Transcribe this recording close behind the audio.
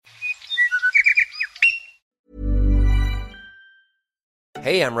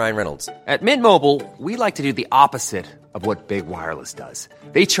Hey, I'm Ryan Reynolds. At Mint Mobile, we like to do the opposite of what Big Wireless does.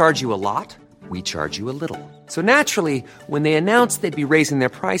 They charge you a lot, we charge you a little. So naturally, when they announced they'd be raising their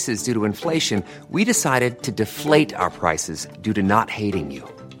prices due to inflation, we decided to deflate our prices due to not hating you.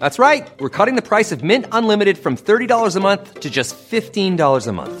 That's right. We're cutting the price of Mint Unlimited from $30 a month to just $15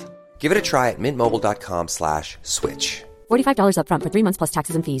 a month. Give it a try at mintmobile.com/switch. $45 up front for 3 months plus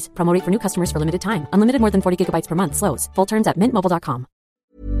taxes and fees. Promo rate for new customers for limited time. Unlimited more than 40 gigabytes per month. Slows full terms at mintmobile.com.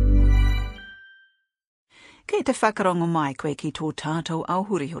 Kei te whakarongo mai koe ki tō tātou au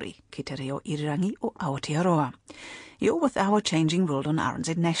hurihuri, ki te reo irirangi o Aotearoa. You're with Our Changing World on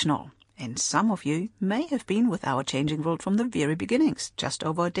RNZ National, and some of you may have been with Our Changing World from the very beginnings, just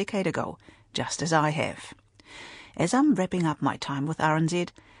over a decade ago, just as I have. As I'm wrapping up my time with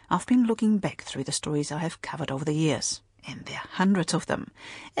RNZ, I've been looking back through the stories I have covered over the years, and there are hundreds of them,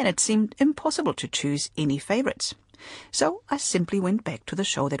 and it seemed impossible to choose any favourites. So I simply went back to the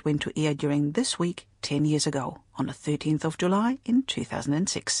show that went to air during this week 10 years ago, on the 13th of July in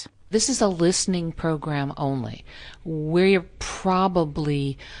 2006. This is a listening program only. We're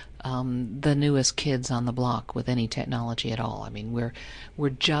probably the newest kids on the block with any technology at all. I mean, we're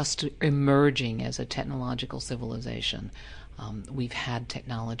just emerging as a technological civilization. We've had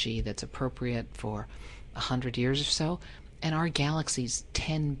technology that's appropriate for 100 years or so, and our galaxy's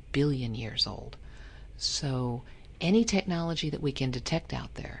 10 billion years old. So any technology that we can detect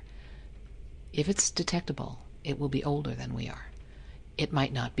out there, if it's detectable, it will be older than we are. It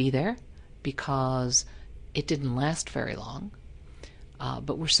might not be there because it didn't last very long,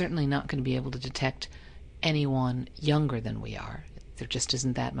 but we're certainly not going to be able to detect anyone younger than we are. There just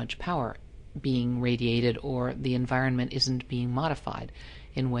isn't that much power being radiated, or the environment isn't being modified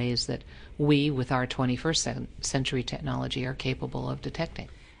in ways that we, with our 21st century technology, are capable of detecting.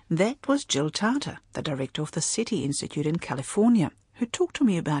 That was Jill Tarter, the director of the SETI Institute in California, who talked to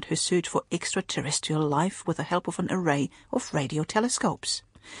me about her search for extraterrestrial life with the help of an array of radio telescopes.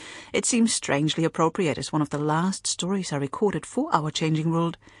 It seems strangely appropriate, as one of the last stories I recorded for Our Changing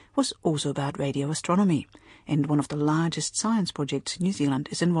World was also about radio astronomy, and one of the largest science projects New Zealand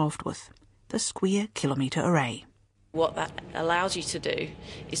is involved with, the Square Kilometre Array. What that allows you to do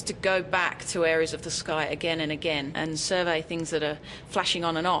is to go back to areas of the sky again and again and survey things that are flashing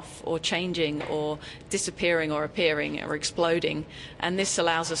on and off, or changing, or disappearing, or appearing, or exploding. And this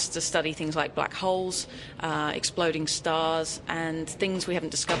allows us to study things like black holes, exploding stars, and things we haven't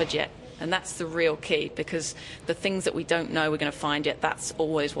discovered yet. And that's the real key, because the things that we don't know we're going to find yet, that's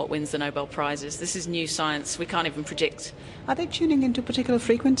always what wins the Nobel Prizes. This is new science we can't even predict. Are they tuning into particular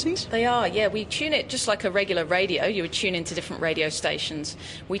frequencies? They are, yeah. We tune it just like a regular radio. You would tune into different radio stations.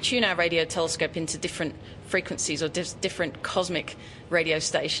 We tune our radio telescope into different frequencies, or different cosmic radio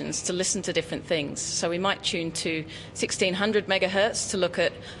stations, to listen to different things. So we might tune to 1600 megahertz to look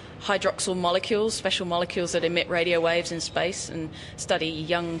at hydroxyl molecules, special molecules that emit radio waves in space, and study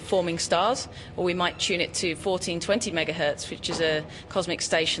young forming stars. Or we might tune it to 1420 megahertz, which is a cosmic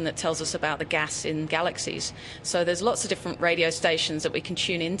station that tells us about the gas in galaxies. So there's lots of different radio stations that we can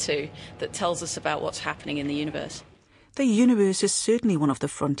tune into that tells us about what's happening in the universe. The universe is certainly one of the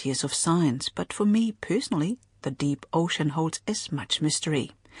frontiers of science, but for me personally, the deep ocean holds as much mystery.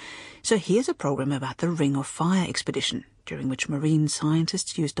 So here's a program about the Ring of Fire expedition, during which marine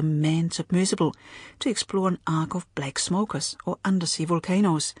scientists used a manned submersible to explore an arc of black smokers, or undersea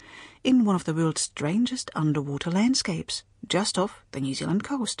volcanoes, in one of the world's strangest underwater landscapes, just off the New Zealand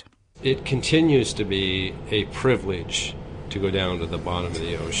coast. It continues to be a privilege to go down to the bottom of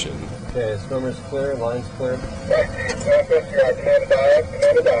the ocean. Okay, swimmers clear, lines clear.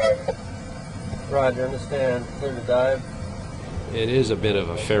 Roger, understand. Clear to dive. It is a bit of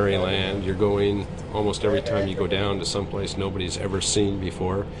a fairyland. You're going almost every time you go down to someplace nobody's ever seen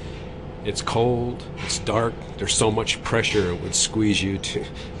before. It's cold, it's dark, there's so much pressure it would squeeze you to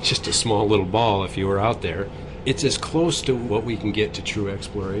just a small little ball if you were out there. It's as close to what we can get to true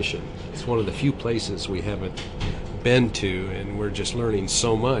exploration. It's one of the few places we haven't been to, and we're just learning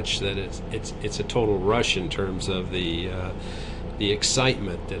so much that it's a total rush in terms of the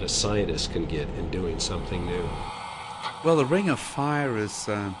excitement that a scientist can get in doing something new. Well, the Ring of Fire is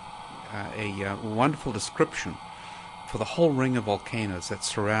a wonderful description for the whole ring of volcanoes that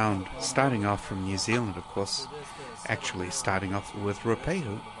surround, starting off from New Zealand, of course, actually starting off with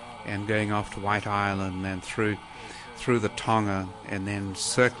Ruapehu and going off to White Island and through the Tonga, and then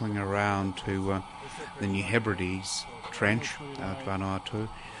circling around to the New Hebrides Trench at Vanuatu,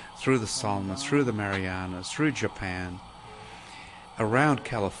 through the Solomons, through the Marianas, through Japan, around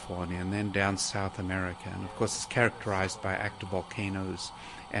California, and then down South America. And of course it's characterized by active volcanoes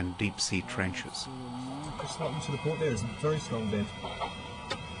and deep-sea trenches. Just like to the port there, it's a very strong bend.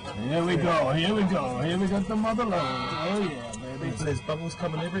 Here we go, here we go. Here we got the mother load. Oh yeah, baby. So there's bubbles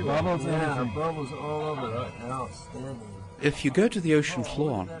coming everywhere. Bubbles, yeah, bubbles all over. Right. Outstanding. If you go to the ocean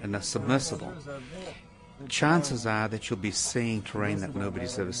floor in a submersible, chances are that you'll be seeing terrain that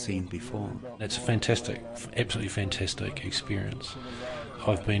nobody's ever seen before. It's a fantastic, absolutely fantastic experience.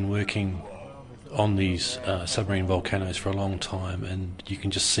 I've been working on these submarine volcanoes for a long time, and you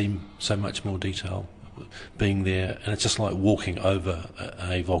can just see so much more detail being there, and it's just like walking over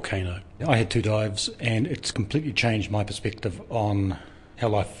a volcano. I had 2 dives, and it's completely changed my perspective on how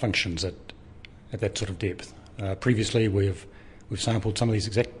life functions at that sort of depth. Previously, we've sampled some of these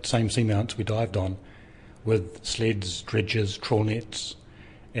exact same seamounts we dived on with sleds, dredges, trawl nets,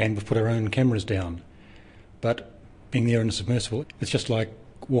 and we've put our own cameras down. But being there in a submersible, it's just like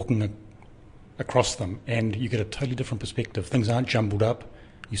walking across them, and you get a totally different perspective. Things aren't jumbled up.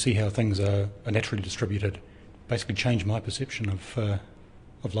 You see how things are naturally distributed. Basically changed my perception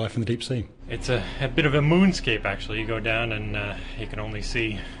of life in the deep sea. It's a bit of a moonscape, actually. You go down and you can only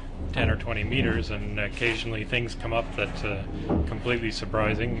see 10 or 20 meters, and occasionally things come up that completely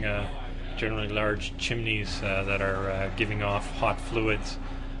surprising. Generally large chimneys that are giving off hot fluids.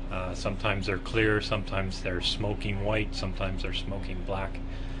 Sometimes they're clear, sometimes they're smoking white, sometimes they're smoking black.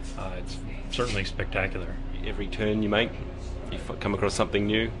 It's certainly spectacular. Every turn you make, you come across something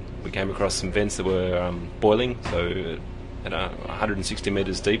new. We came across some vents that were boiling, so at 160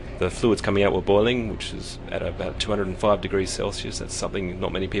 metres deep, the fluids coming out were boiling, which is at about 205 degrees Celsius. That's something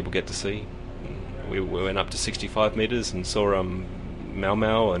not many people get to see. We went up to 65 metres and saw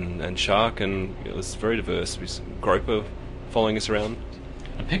mau and shark, and it was very diverse. We saw groper following us around.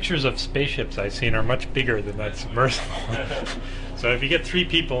 The pictures of spaceships I've seen are much bigger than that submersible. So if you get 3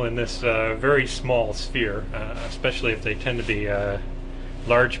 people in this very small sphere, especially if they tend to be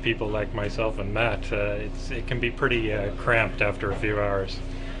large people like myself and Matt, it can be pretty cramped after a few hours.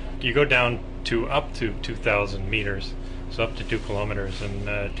 You go down to up to 2,000 meters, so up to 2 kilometers, and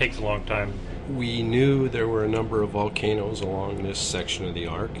it takes a long time. We knew there were a number of volcanoes along this section of the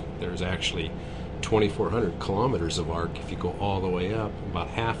arc. There's actually 2,400 kilometers of arc if you go all the way up. About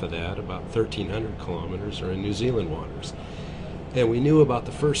half of that, about 1,300 kilometers, are in New Zealand waters. And we knew about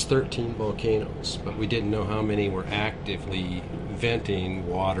the first 13 volcanoes, but we didn't know how many were actively venting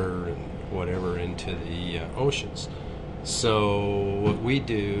water and whatever into the oceans. So what we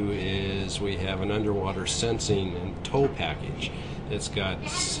do is we have an underwater sensing and tow package that's got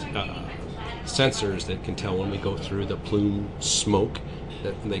sensors that can tell when we go through the plume smoke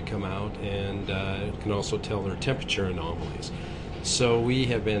that they come out, and it can also tell their temperature anomalies. So we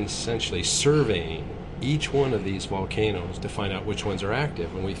have been essentially surveying each one of these volcanoes to find out which ones are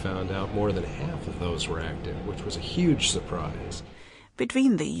active, and we found out more than half of those were active, which was a huge surprise.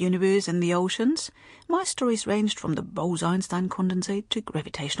 Between the universe and the oceans, my stories ranged from the Bose-Einstein condensate to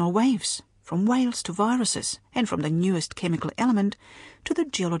gravitational waves, from whales to viruses, and from the newest chemical element to the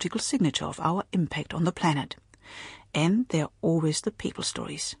geological signature of our impact on the planet. And there are always the people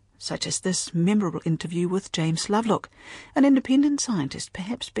stories, such as this memorable interview with James Lovelock, an independent scientist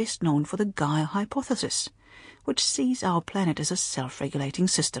perhaps best known for the Gaia hypothesis, which sees our planet as a self-regulating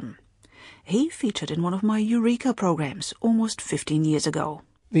system. He featured in one of my Eureka programs almost 15 years ago.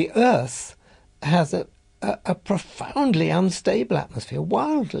 The Earth has a profoundly unstable atmosphere,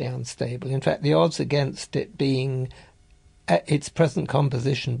 wildly unstable. In fact, the odds against it being at its present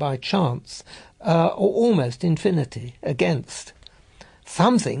composition by chance are almost infinity against.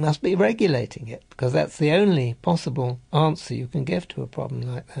 Something must be regulating it, because that's the only possible answer you can give to a problem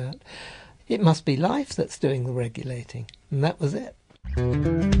like that. It must be life that's doing the regulating, and that was it.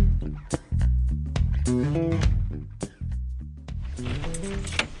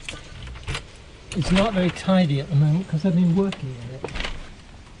 It's not very tidy at the moment because I've been working on it.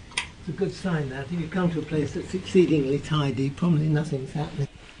 It's a good sign that if you come to a place that's exceedingly tidy, probably nothing's happening.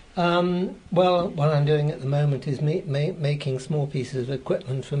 Well, what I'm doing at the moment is making small pieces of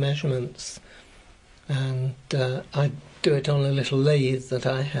equipment for measurements, and I do it on a little lathe that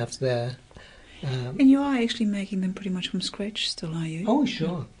I have there. And you are actually making them pretty much from scratch still, are you? Oh,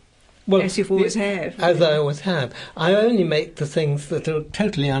 sure. Well, as you've always have. As I always have. I only make the things that are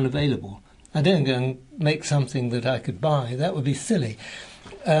totally unavailable. I don't go and make something that I could buy. That would be silly.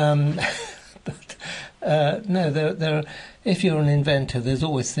 But no, there are, if you're an inventor, there's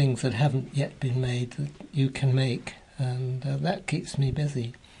always things that haven't yet been made that you can make, and that keeps me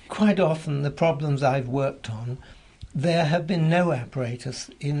busy. Quite often the problems I've worked on, there have been no apparatus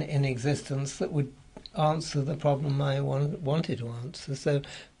in existence that would answer the problem I wanted to answer, so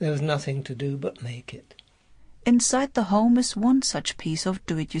there was nothing to do but make it. Inside the home is one such piece of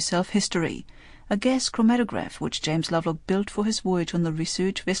do-it-yourself history, a gas chromatograph which James Lovelock built for his voyage on the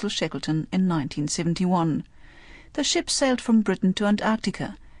research vessel Shackleton in 1971. The ship sailed from Britain to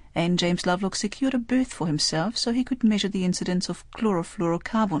Antarctica, and James Lovelock secured a berth for himself so he could measure the incidence of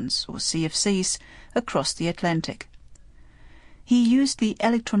chlorofluorocarbons, or CFCs, across the Atlantic. He used the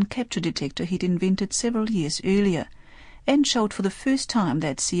electron capture detector he'd invented several years earlier, and showed for the first time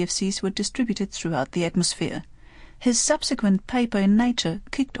that CFCs were distributed throughout the atmosphere. His subsequent paper in Nature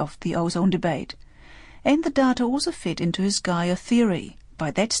kicked off the ozone debate, and the data also fed into his Gaia theory, by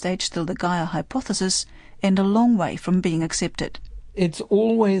that stage still the Gaia hypothesis, and a long way from being accepted. It's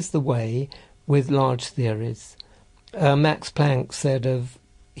always the way with large theories. Max Planck said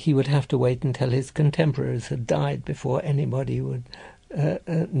he would have to wait until his contemporaries had died before anybody would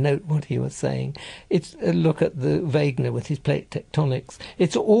note what he was saying. It's look at the Wegener with his plate tectonics.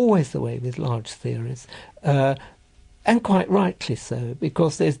 It's always the way with large theories, and quite rightly so,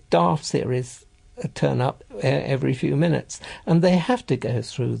 because there's daft theories turn up every few minutes, and they have to go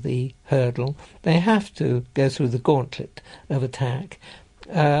through the hurdle, they have to go through the gauntlet of attack,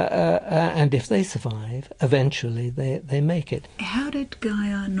 and if they survive, eventually they make it. How did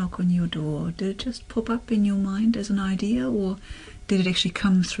Gaia knock on your door? Did it just pop up in your mind as an idea, or did it actually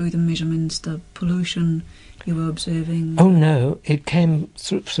come through the measurements, the pollution you were observing? Oh no, it came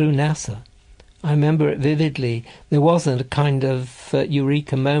through NASA. I remember it vividly. There wasn't a kind of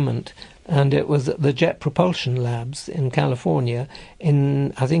eureka moment, and it was at the Jet Propulsion Labs in California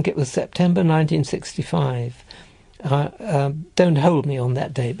in, I think it was September 1965. Don't hold me on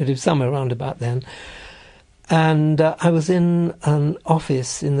that date, but it was somewhere around about then. And I was in an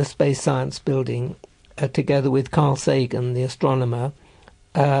office in the Space Science Building together with Carl Sagan, the astronomer,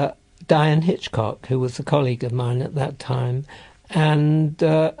 Diane Hitchcock, who was a colleague of mine at that time, and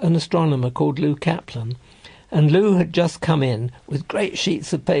an astronomer called Lou Kaplan. And Lou had just come in with great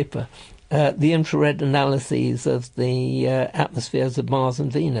sheets of paper, the infrared analyses of the atmospheres of Mars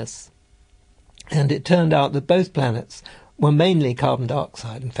and Venus. And it turned out that both planets were mainly carbon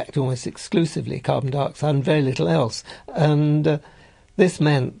dioxide, in fact almost exclusively carbon dioxide and very little else. And this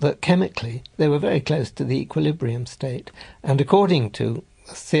meant that chemically they were very close to the equilibrium state. And according to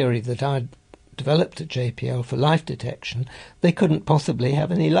a theory that I'd developed at JPL for life detection, they couldn't possibly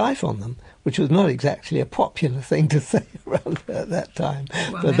have any life on them, which was not exactly a popular thing to say around at that time.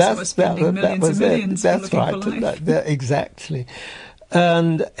 Well, but that was it. That's right. Exactly.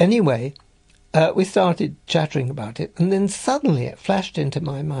 And anyway, we started chattering about it, and then suddenly it flashed into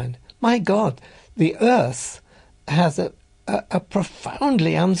my mind, my God, the Earth has a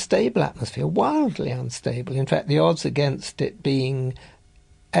profoundly unstable atmosphere, wildly unstable. In fact, the odds against it being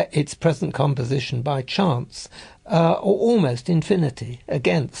its present composition by chance are almost infinity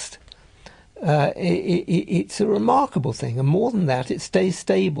against. It's a remarkable thing, and more than that, it stays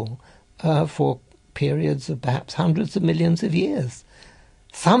stable for periods of perhaps hundreds of millions of years.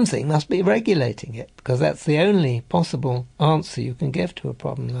 Something must be regulating it, because that's the only possible answer you can give to a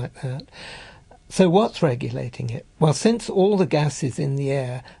problem like that. So what's regulating it? Well, since all the gases in the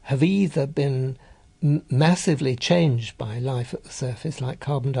air have either been massively changed by life at the surface, like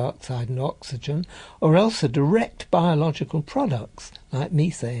carbon dioxide and oxygen, or else are direct biological products, like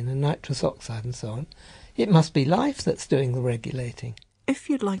methane and nitrous oxide and so on, it must be life that's doing the regulating. If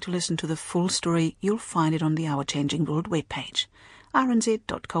you'd like to listen to the full story, you'll find it on the Our Changing World webpage,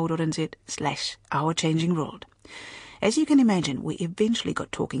 rnz.co.nz/Our Changing World. As you can imagine, we eventually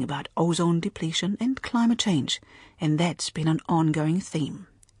got talking about ozone depletion and climate change, and that's been an ongoing theme.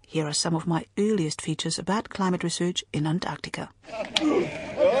 Here are some of my earliest features about climate research in Antarctica.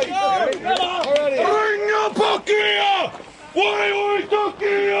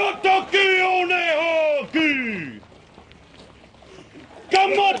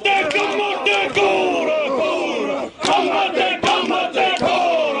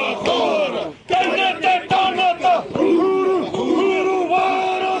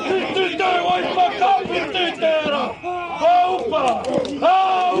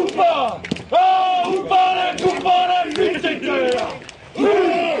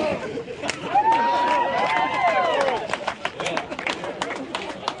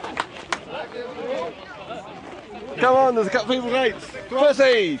 Come on, there's a couple of people late.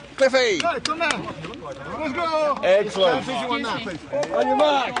 Cliffy! Cliffy! Come on. Let's go! Excellent. On your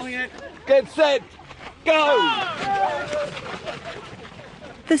mark. Get set. Go!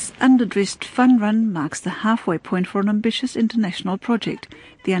 This underdressed fun run marks the halfway point for an ambitious international project,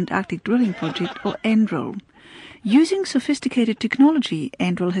 the Antarctic Drilling Project, or ANDRIL. Using sophisticated technology,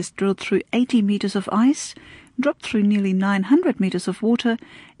 ANDRIL has drilled through 80 meters of ice, dropped through nearly 900 metres of water,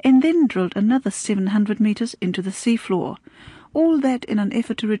 and then drilled another 700 metres into the seafloor. All that in an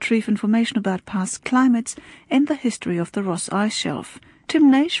effort to retrieve information about past climates and the history of the Ross Ice Shelf.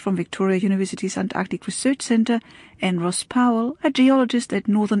 Tim Naish from Victoria University's Antarctic Research Centre and Ross Powell, a geologist at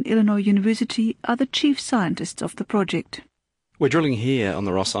Northern Illinois University, are the chief scientists of the project. We're drilling here on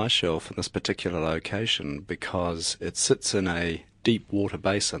the Ross Ice Shelf in this particular location because it sits in a deep water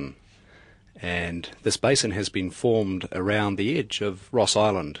basin, and this basin has been formed around the edge of Ross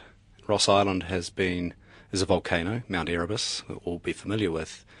Island. Ross Island is a volcano. Mount Erebus, that we'll be familiar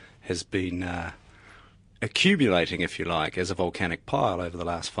with, has been accumulating, if you like, as a volcanic pile over the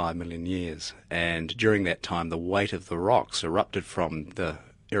last 5 million years. And during that time, the weight of the rocks erupted from the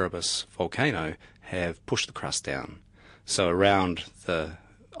Erebus volcano have pushed the crust down. So around the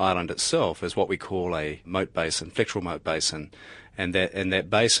island itself is what we call a moat basin, flexural moat basin. And that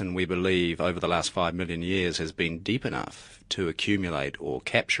basin, we believe, over the last 5 million years has been deep enough to accumulate or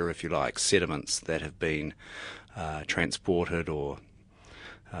capture, if you like, sediments that have been transported or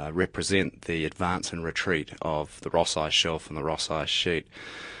represent the advance and retreat of the Ross Ice Shelf and the Ross Ice Sheet.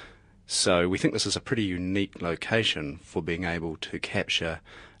 So we think this is a pretty unique location for being able to capture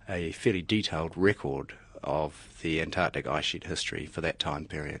a fairly detailed record of the Antarctic ice sheet history for that time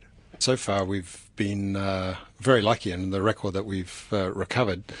period. So far we've been very lucky in the record that we've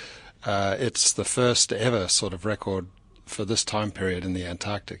recovered. It's the first ever sort of record for this time period in the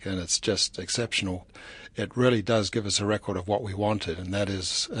Antarctic, and it's just exceptional. It really does give us a record of what we wanted, and that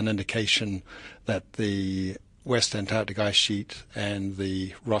is an indication that the West Antarctic ice sheet and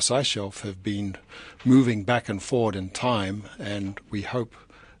the Ross Ice Shelf have been moving back and forward in time, and we hope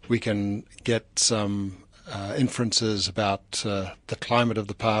we can get some inferences about the climate of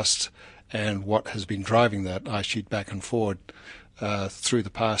the past and what has been driving that ice sheet back and forward through the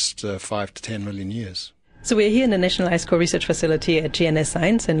past 5 to 10 million years. So we're here in the National Ice Core Research Facility at GNS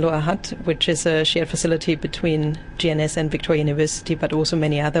Science in Lower Hutt, which is a shared facility between GNS and Victoria University, but also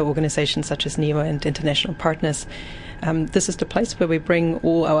many other organizations such as NEO and international partners. This is the place where we bring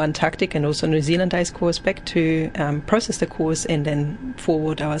all our Antarctic and also New Zealand ice cores back to process the cores and then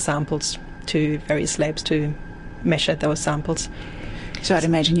forward our samples to various labs to measure those samples. So I'd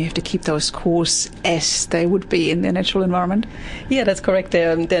imagine you have to keep those cores as they would be in their natural environment? Yeah, that's correct.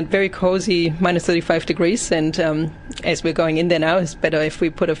 They're very cozy, minus 35 degrees, and as we're going in there now, it's better if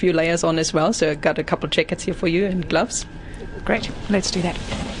we put a few layers on as well. So I've got a couple of jackets here for you and gloves. Great, let's do that.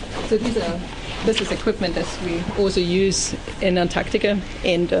 So this is equipment that we also use in Antarctica,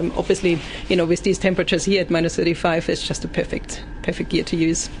 and obviously, with these temperatures here at minus 35, it's just a perfect gear to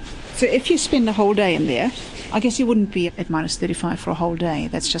use. So if you spend the whole day in there, I guess you wouldn't be at minus 35 for a whole day.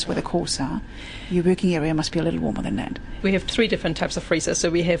 That's just where the cores are. Your working area must be a little warmer than that. We have 3 different types of freezers. So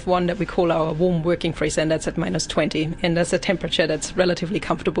we have one that we call our warm working freezer, and that's at minus 20. And that's a temperature that's relatively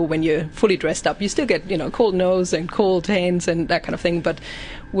comfortable when you're fully dressed up. You still get, cold nose and cold hands and that kind of thing. But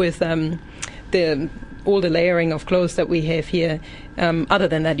with all the layering of clothes that we have here, other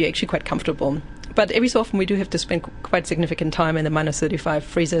than that, you're actually quite comfortable. But every so often we do have to spend quite significant time in the minus 35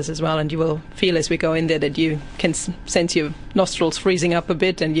 freezers as well, and you will feel as we go in there that you can sense your nostrils freezing up a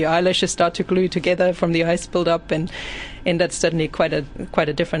bit and your eyelashes start to glue together from the ice build-up, and that's certainly quite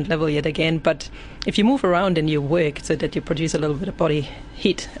a different level yet again. But if you move around and you work so that you produce a little bit of body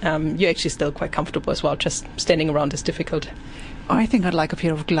heat, you're actually still quite comfortable as well. Just standing around is difficult. I think I'd like a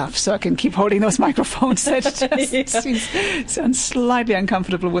pair of gloves so I can keep holding those microphones. That just sounds slightly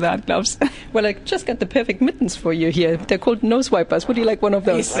uncomfortable without gloves. Well, I just got the perfect mittens for you here. They're called nose wipers. Would you like one of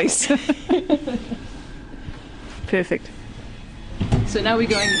those? Yes, please. Perfect. So now we're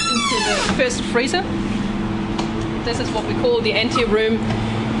going into the first freezer. This is what we call the ante-room.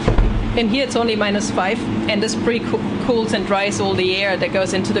 In here it's only minus 5, and this pre-cools and dries all the air that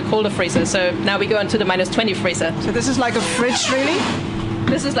goes into the colder freezer. So now we go into the minus 20 freezer. So this is like a fridge, really?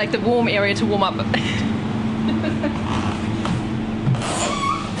 This is like the warm area to warm up.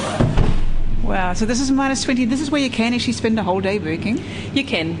 Wow, so this is minus 20. This is where you can actually spend a whole day working? You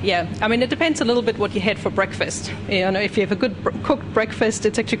can, yeah. I mean, it depends a little bit what you had for breakfast. If you have a good cooked breakfast,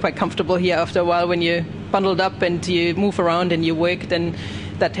 it's actually quite comfortable here after a while. When you're bundled up and you move around and you work, then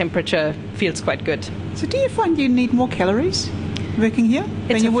that temperature feels quite good. So do you find you need more calories working here?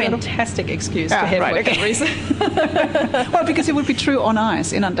 It's a fantastic excuse to have more calories. Well, because it would be true on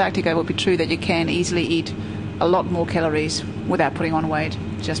ice. In Antarctica, it would be true that you can easily eat a lot more calories without putting on weight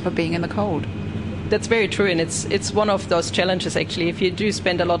just by being in the cold. That's very true, and it's one of those challenges, actually. If you do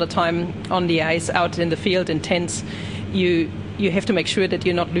spend a lot of time on the ice, out in the field, in tents, you have to make sure that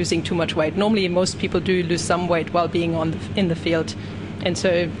you're not losing too much weight. Normally, most people do lose some weight while being in the field, and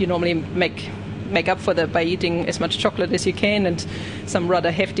so you normally make make up for that by eating as much chocolate as you can and some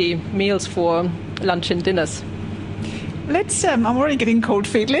rather hefty meals for lunch and dinners. Let's. I'm already getting cold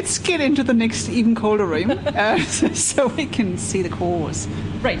feet. Let's get into the next even colder room so we can see the cause.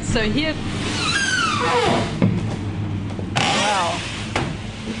 Right. So here. Wow.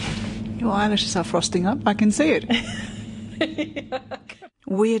 Your eyelashes are frosting up. I can see it.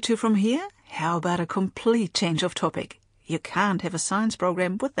 Where to from here? How about a complete change of topic? You can't have a science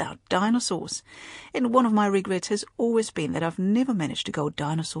program without dinosaurs. And one of my regrets has always been that I've never managed to go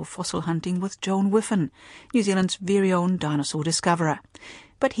dinosaur fossil hunting with Joan Whiffen, New Zealand's very own dinosaur discoverer.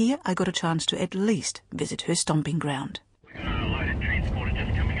 But here I got a chance to at least visit her stomping ground.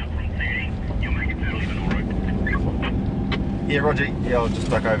 Yeah, Roger. Yeah, I'll just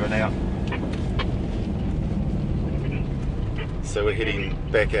duck over now. So we're heading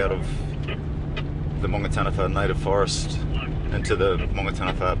back out of the Mongatanafa native forest into the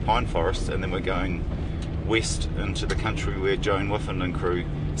Mongatanafa pine forest, and then we're going west into the country where Joan Whiffen and crew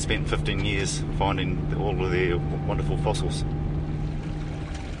spent 15 years finding all of their wonderful fossils.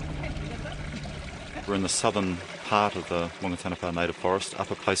 We're in the southern part of the Mongatanafa native forest, up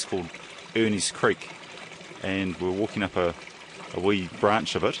a place called Ernie's Creek, and we're walking up a wee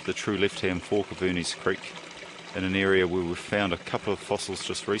branch of it, the true left-hand fork of Ernie's Creek, in an area where we've found a couple of fossils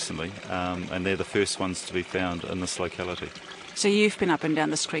just recently, and they're the first ones to be found in this locality. So you've been up and down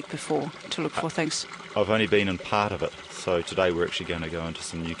this creek before to look for things? I've only been in part of it, so today we're actually going to go into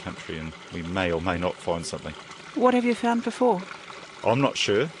some new country and we may or may not find something. What have you found before? I'm not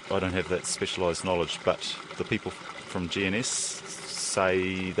sure. I don't have that specialised knowledge, but the people from GNS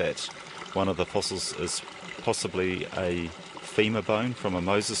say that one of the fossils is possibly a femur bone from a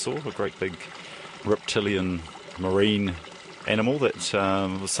mosasaur, a great big reptilian marine animal that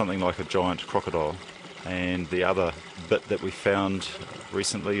was something like a giant crocodile. And the other bit that we found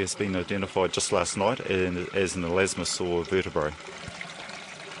recently has been identified just last night as an elasmosaur vertebrae.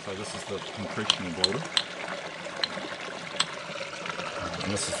 So this is the concretional boulder.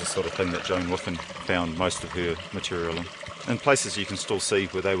 And this is the sort of thing that Joan Whiffen found most of her material in. In places you can still see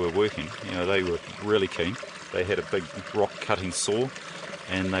where they were working, you know, they were really keen. They had a big rock cutting saw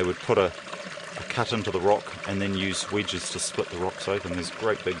and they would put a cut into the rock and then use wedges to split the rocks open. There's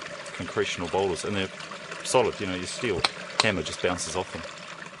great big concretional boulders and they're solid, you know, your steel hammer just bounces off them.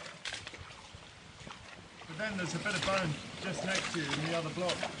 But then there's a bit of bone just next to you in the other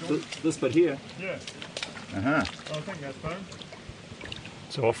block. This bit here? Yeah. Uh-huh. I think that's bone.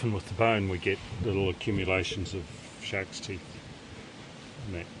 So often with the bone we get little accumulations of shark's teeth,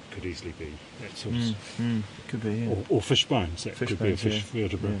 and that could easily be that sort of could be, yeah. or fish bones. That Fish could bones, be a fish yeah.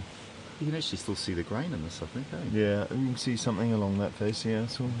 vertebra. Yeah. You can actually still see the grain in this, I think, eh? Yeah, you can see something along that face, yeah.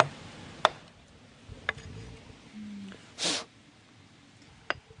 So.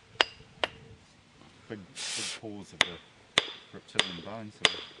 Big paws of the reptilian bones.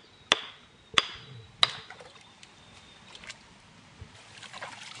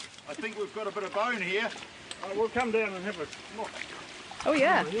 I think we've got a bit of bone here. We'll come down and have a look. Oh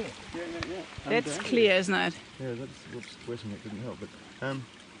yeah. Yeah. That's clear, isn't it? Yeah, that's wetting it didn't help, but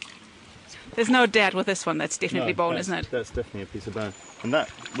there's no doubt with this one, that's definitely bone, isn't it? That's definitely a piece of bone. And that,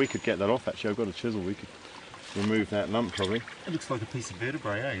 we could get that off actually. I've got a chisel, we could remove that lump probably. It looks like a piece of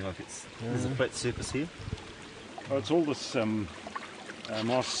vertebrae, eh? Like there's a flat surface here. Oh, it's all this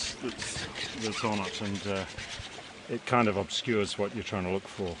moss that's on it, and it kind of obscures what you're trying to look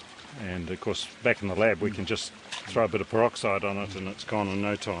for. And of course, back in the lab, we can just throw a bit of peroxide on it, and it's gone in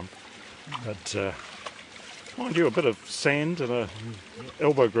no time. But mind you, a bit of sand and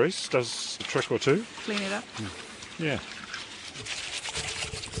elbow grease does a trick or two. Clean it up. Yeah.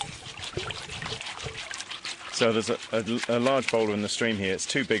 So there's a large boulder in the stream here. It's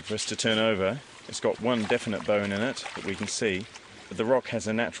too big for us to turn over. It's got one definite bone in it that we can see. But the rock has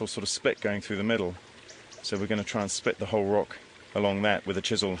a natural sort of split going through the middle. So we're going to try and split the whole rock along that with a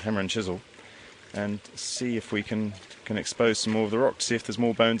chisel, hammer and chisel, and see if we can expose some more of the rock to see if there's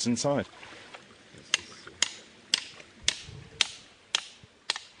more bones inside.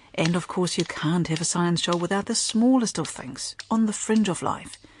 And of course you can't have a science show without the smallest of things on the fringe of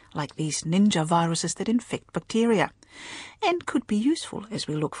life, like these ninja viruses that infect bacteria, and could be useful as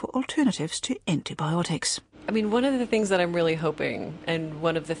we look for alternatives to antibiotics. I mean, one of the things that I'm really hoping, and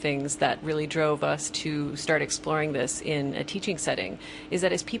one of the things that really drove us to start exploring this in a teaching setting, is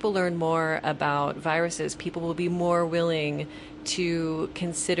that as people learn more about viruses, people will be more willing to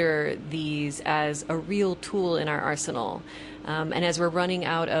consider these as a real tool in our arsenal. And as we're running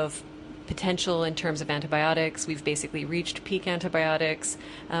out of potential in terms of antibiotics. We've basically reached peak antibiotics.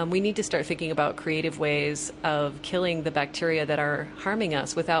 We need to start thinking about creative ways of killing the bacteria that are harming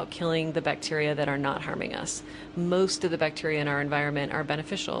us without killing the bacteria that are not harming us. Most of the bacteria in our environment are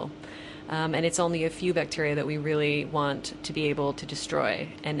beneficial. And it's only a few bacteria that we really want to be able to destroy.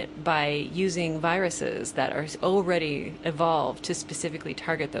 And by using viruses that are already evolved to specifically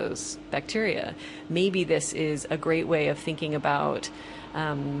target those bacteria, maybe this is a great way of thinking about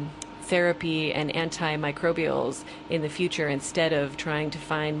therapy and antimicrobials in the future instead of trying to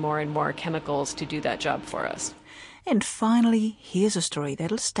find more and more chemicals to do that job for us. And finally, here's a story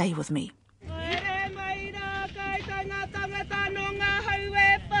that'll stay with me.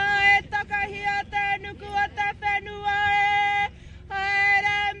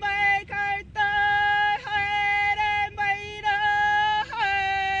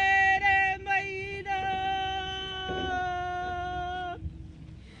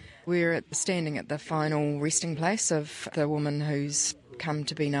 We're standing at the final resting place of the woman who's come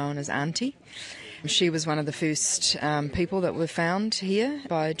to be known as Auntie. She was one of the first people that were found here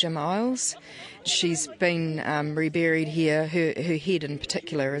by Jim Isles. She's been reburied here. Her head in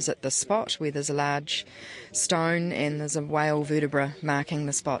particular is at this spot where there's a large stone and there's a whale vertebra marking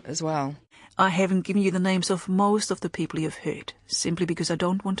the spot as well. I haven't given you the names of most of the people you've heard, simply because I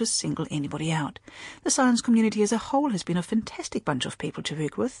don't want to single anybody out. The science community as a whole has been a fantastic bunch of people to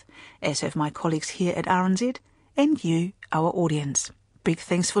work with, as have my colleagues here at RNZ, and you, our audience. Big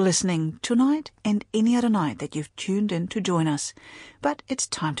thanks for listening tonight and any other night that you've tuned in to join us. But it's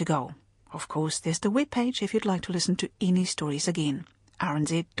time to go. Of course, there's the webpage if you'd like to listen to any stories again.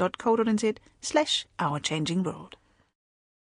 rnz.co.nz/Our Changing World.